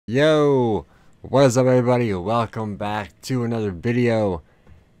Yo, what is up everybody? Welcome back to another video.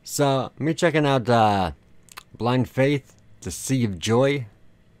 So, me checking out Blind Faith, The Sea of Joy,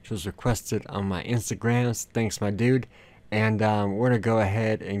 which was requested on my Instagrams. Thanks my dude. And we're gonna go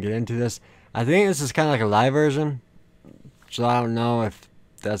ahead and get into this. I think this is kind of like a live version, so I don't know if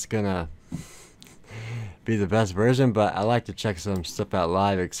that's gonna be the best version, but I like to check some stuff out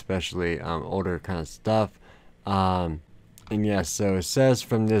live, especially older kind of stuff. And yeah, so it says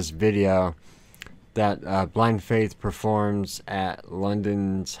from this video that Blind Faith performs at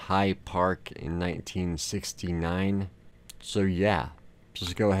London's Hyde Park in 1969. So yeah,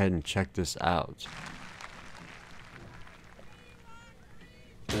 just go ahead and check this out.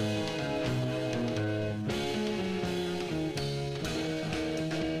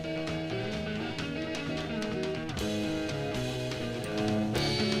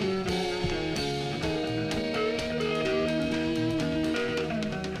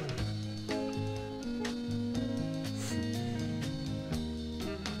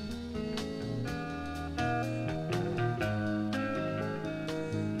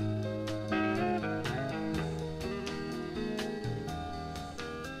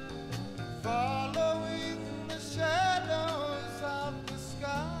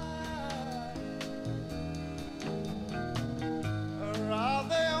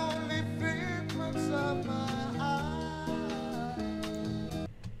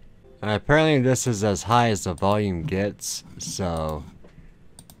 Apparently this is as high as the volume gets, so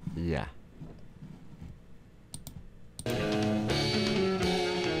yeah.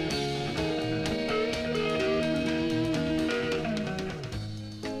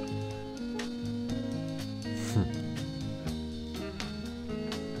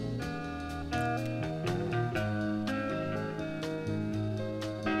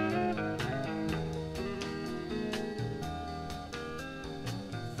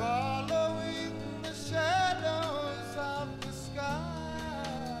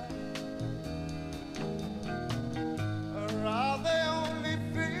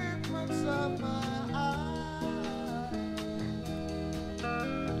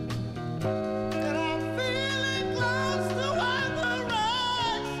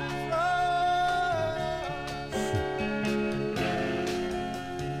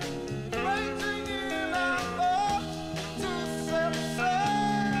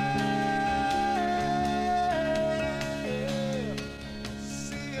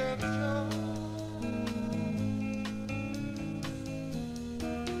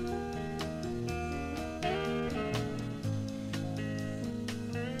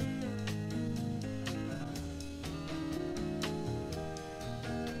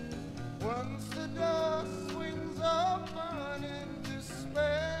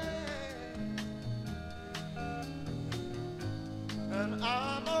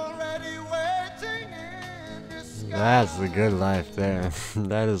 That's the good life there.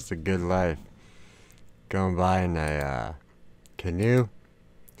 That is the good life. Going by in a canoe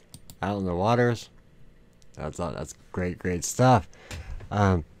out in the waters. That's great stuff.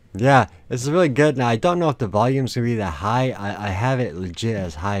 Yeah, this is really good. Now I don't know if the volume's gonna be that high. I have it legit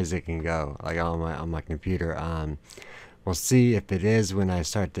as high as it can go, like on my computer. We'll see if it is when I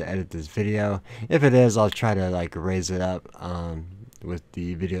start to edit this video. If it is, I'll try to like raise it up with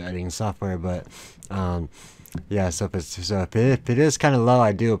the video editing software. But yeah, so if it is kind of low,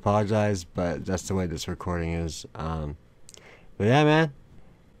 I do apologize, but that's the way this recording is. But yeah, man,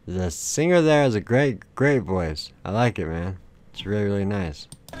 the singer there has a great voice. I like it, man. It's really nice.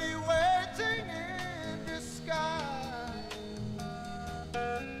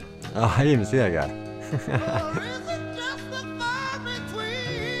 Oh, I didn't even see that guy.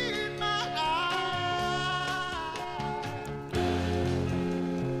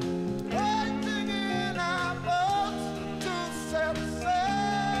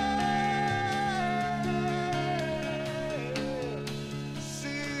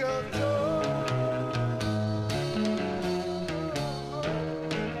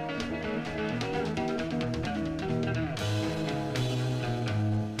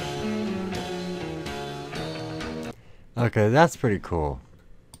 Okay, that's pretty cool.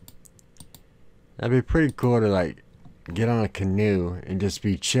 That'd be pretty cool to like get on a canoe and just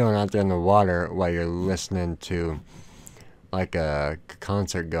be chilling out there in the water while you're listening to like a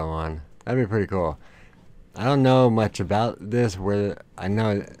concert go on. That'd be pretty cool. I don't know much about this. Where I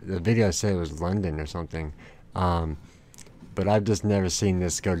know the video said it was London or something, but I've just never seen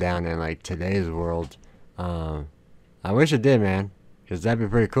this go down in like today's world. I wish it did, man, because that'd be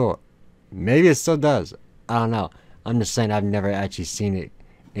pretty cool. Maybe it still does. I don't know. I'm just saying I've never actually seen it,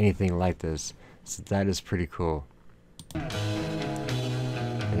 anything like this. So that is pretty cool.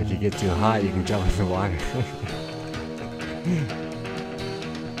 And if you get too hot, you can jump in the water.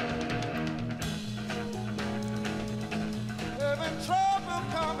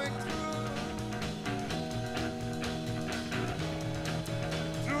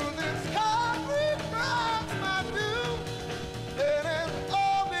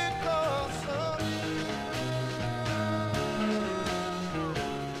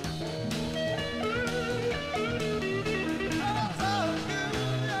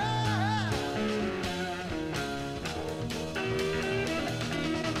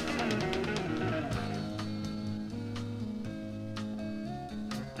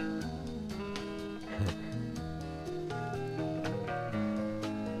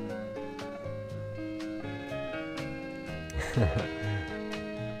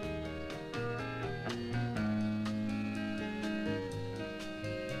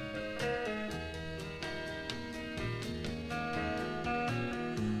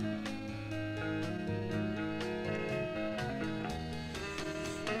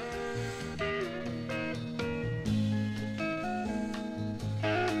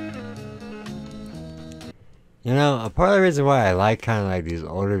 You know, a part of the reason why I like kind of like these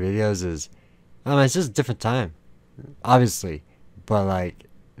older videos is, it's just a different time, obviously, but like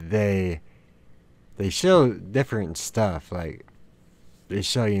they show different stuff. Like they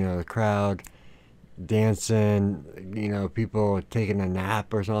show, you know, the crowd dancing, you know, people taking a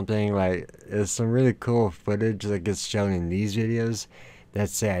nap or something. Like it's some really cool footage that gets shown in these videos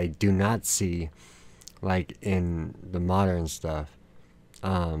that say I do not see like in the modern stuff.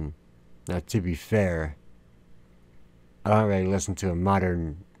 Now to be fair, I don't really listen to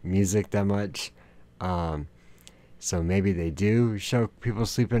modern music that much, so maybe they do show people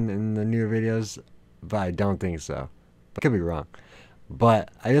sleeping in the newer videos, but I don't think so. But I could be wrong.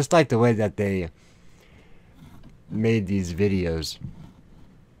 But I just like the way that they made these videos,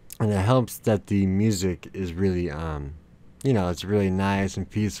 and it helps that the music is really, you know, it's really nice and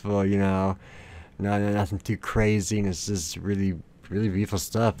peaceful. You know, nothing too crazy, and it's just really, really beautiful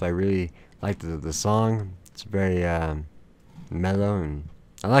stuff. I really like the song. It's very mellow, and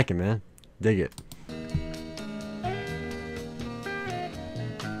I like it, man. Dig it.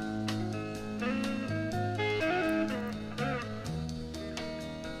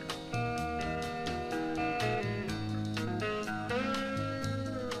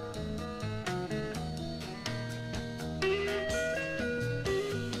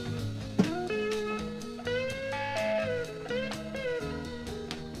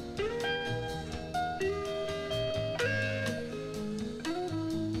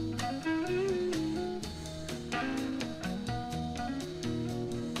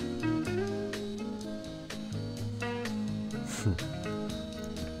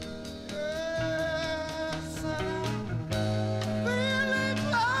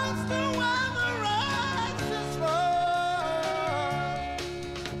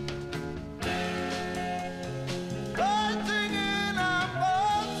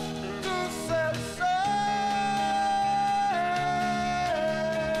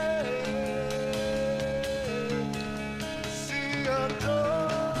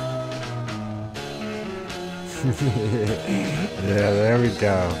 Yeah, there we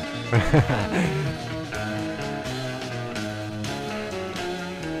go.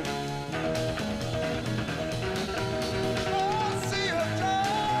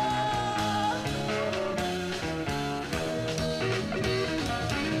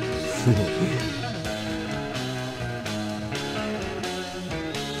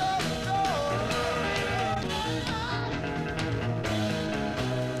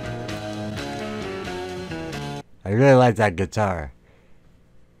 I really like that guitar.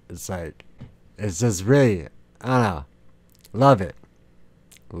 It's like, it's just really, I don't know, love it.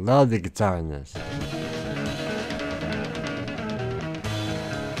 Love the guitar in this.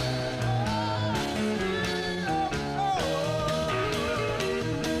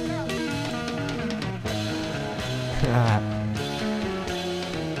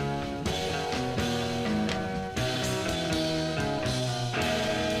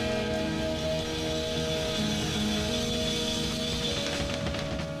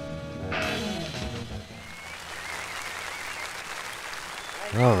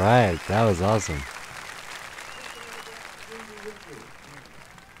 Alright, that was awesome.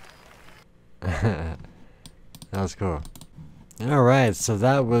 That was cool. Alright, so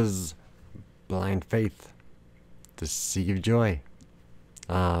that was Blind Faith, The Sea of Joy.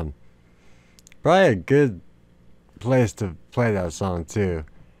 Probably a good place to play that song too.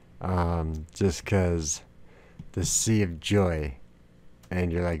 Just cause the Sea of Joy,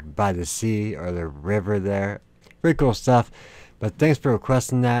 and you're like by the sea or the river there. Pretty cool stuff. But thanks for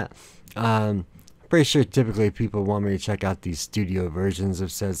requesting that. Pretty sure typically people want me to check out these studio versions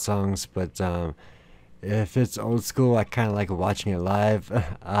of said songs, but if it's old school, I kind of like watching it live,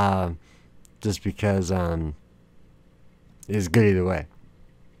 just because it's good either way.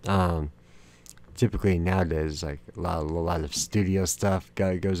 Typically nowadays, like a lot of studio stuff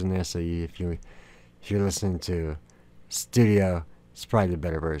goes in there. So if you're listening to studio, it's probably the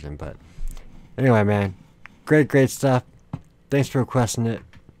better version. But anyway, man, great stuff. Thanks for requesting it,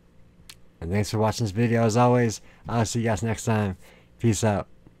 and thanks for watching this video. As always, I'll see you guys next time. Peace out.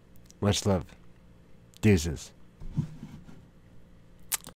 Much love. Deuces.